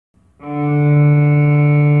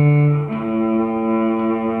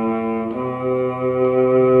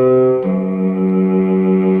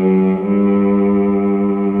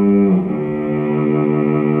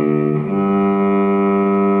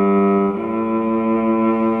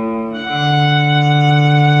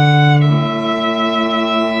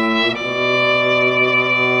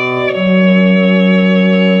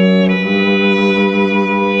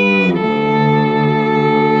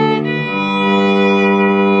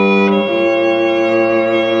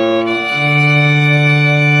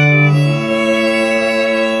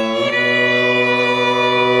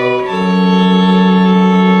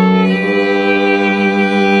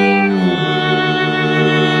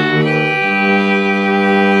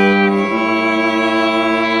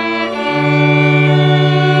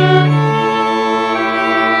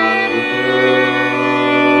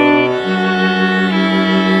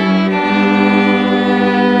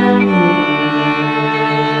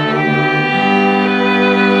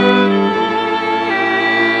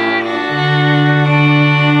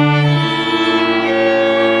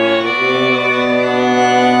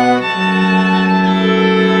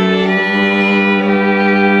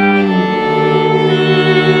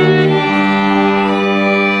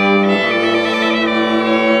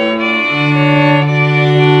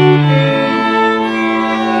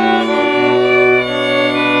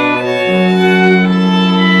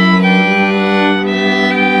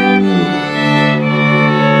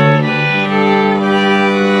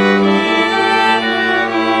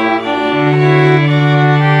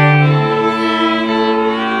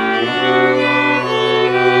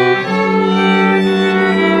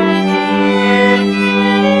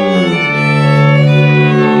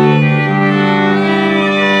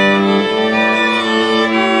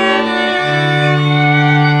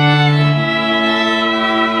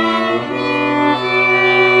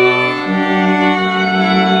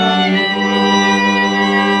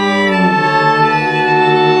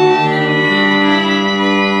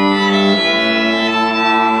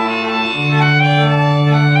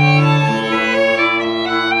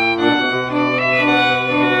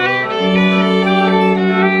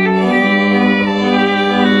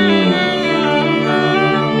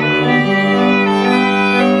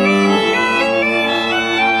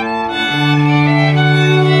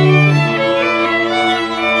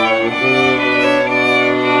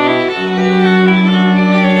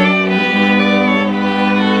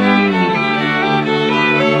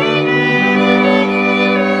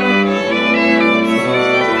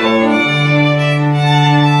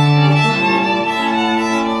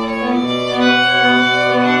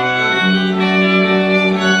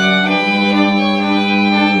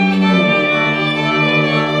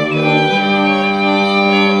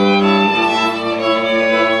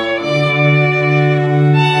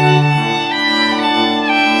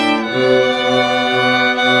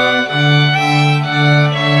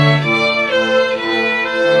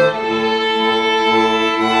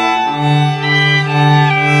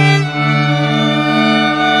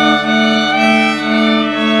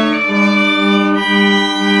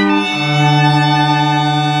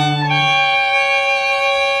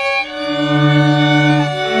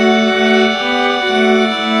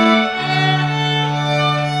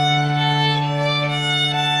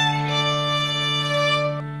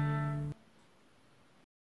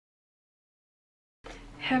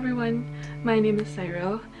Hi everyone, my name is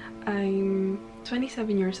Cyril. I'm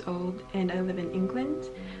 27 years old and I live in England.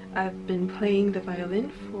 I've been playing the violin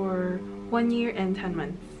for 1 year and 10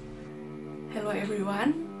 months. Hello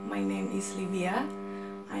everyone, my name is Livia.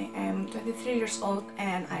 I am 23 years old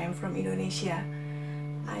and I am from Indonesia.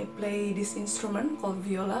 I play this instrument called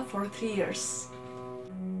Viola for 3 years.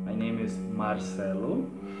 My name is Marcelo.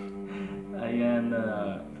 I am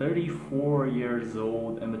 34 years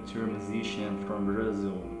old amateur musician from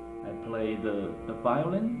Brazil. I play the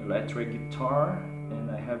violin, electric guitar, and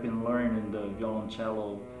I have been learning the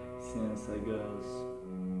violoncello since I guess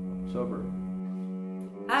October.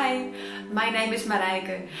 Hi, my name is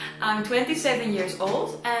Marijke. I'm 27 years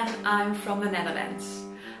old and I'm from the Netherlands.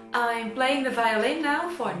 I'm playing the violin now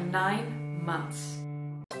for 9 months.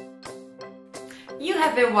 You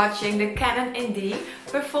have been watching the Canon in D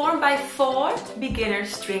performed by 4 beginner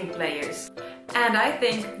string players. And I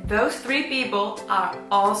think those 3 people are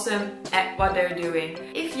awesome at what they're doing.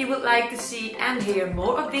 If you would like to see and hear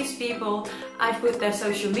more of these people, I've put their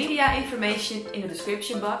social media information in the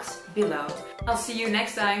description box below. I'll see you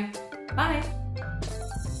next time. Bye!